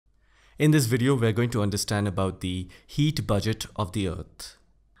In this video, we're going to understand about the heat budget of the Earth.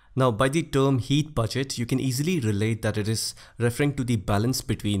 Now, by the term heat budget, you can easily relate that it is referring to the balance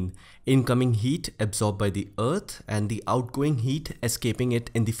between incoming heat absorbed by the Earth and the outgoing heat escaping it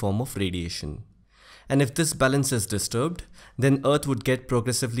in the form of radiation. And if this balance is disturbed, then Earth would get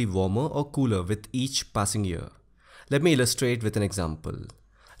progressively warmer or cooler with each passing year. Let me illustrate with an example.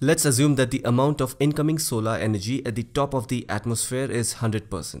 Let's assume that the amount of incoming solar energy at the top of the atmosphere is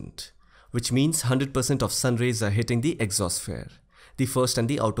 100%, which means 100% of sun rays are hitting the exosphere, the first and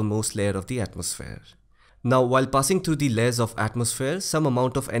the outermost layer of the atmosphere. Now, while passing through the layers of atmosphere, some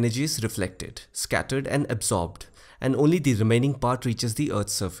amount of energy is reflected, scattered and absorbed, and only the remaining part reaches the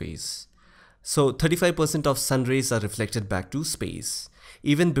Earth's surface. So 35% of sun rays are reflected back to space,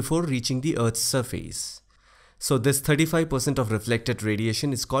 even before reaching the Earth's surface. So this 35% of reflected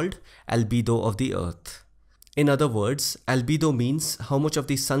radiation is called albedo of the Earth. In other words, albedo means how much of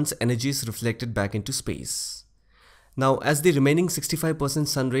the sun's energy is reflected back into space. Now, as the remaining 65%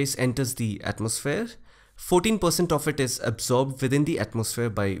 sun rays enters the atmosphere, 14% of it is absorbed within the atmosphere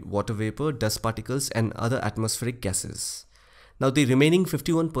by water vapor, dust particles and other atmospheric gases. Now, the remaining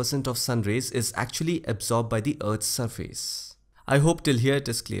 51% of sun rays is actually absorbed by the Earth's surface. I hope till here it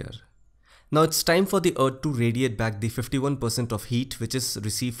is clear. Now it's time for the Earth to radiate back the 51% of heat which is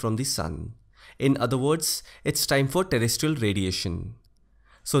received from the sun. In other words, it's time for terrestrial radiation.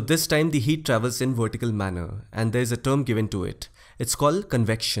 So this time the heat travels in vertical manner and there is a term given to it. It's called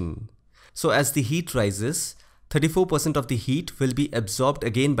convection. So as the heat rises, 34% of the heat will be absorbed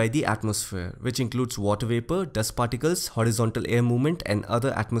again by the atmosphere, which includes water vapor, dust particles, horizontal air movement and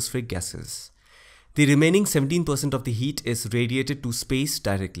other atmospheric gases. The remaining 17% of the heat is radiated to space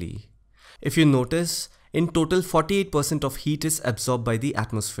directly. If you notice, in total 48% of heat is absorbed by the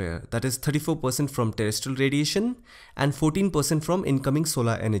atmosphere, that is 34% from terrestrial radiation and 14% from incoming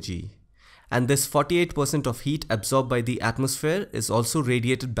solar energy. And this 48% of heat absorbed by the atmosphere is also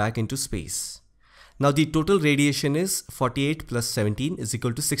radiated back into space. Now the total radiation is 48 plus 17 is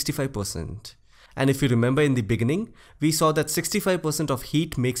equal to 65%. And if you remember in the beginning, we saw that 65% of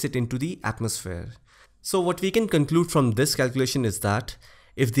heat makes it into the atmosphere. So what we can conclude from this calculation is that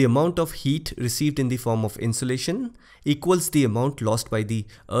if the amount of heat received in the form of insolation equals the amount lost by the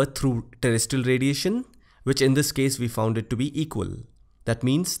Earth through terrestrial radiation, which in this case we found it to be equal, that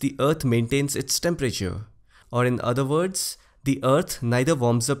means the Earth maintains its temperature. Or in other words, the Earth neither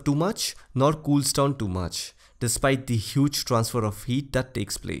warms up too much nor cools down too much, despite the huge transfer of heat that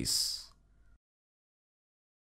takes place.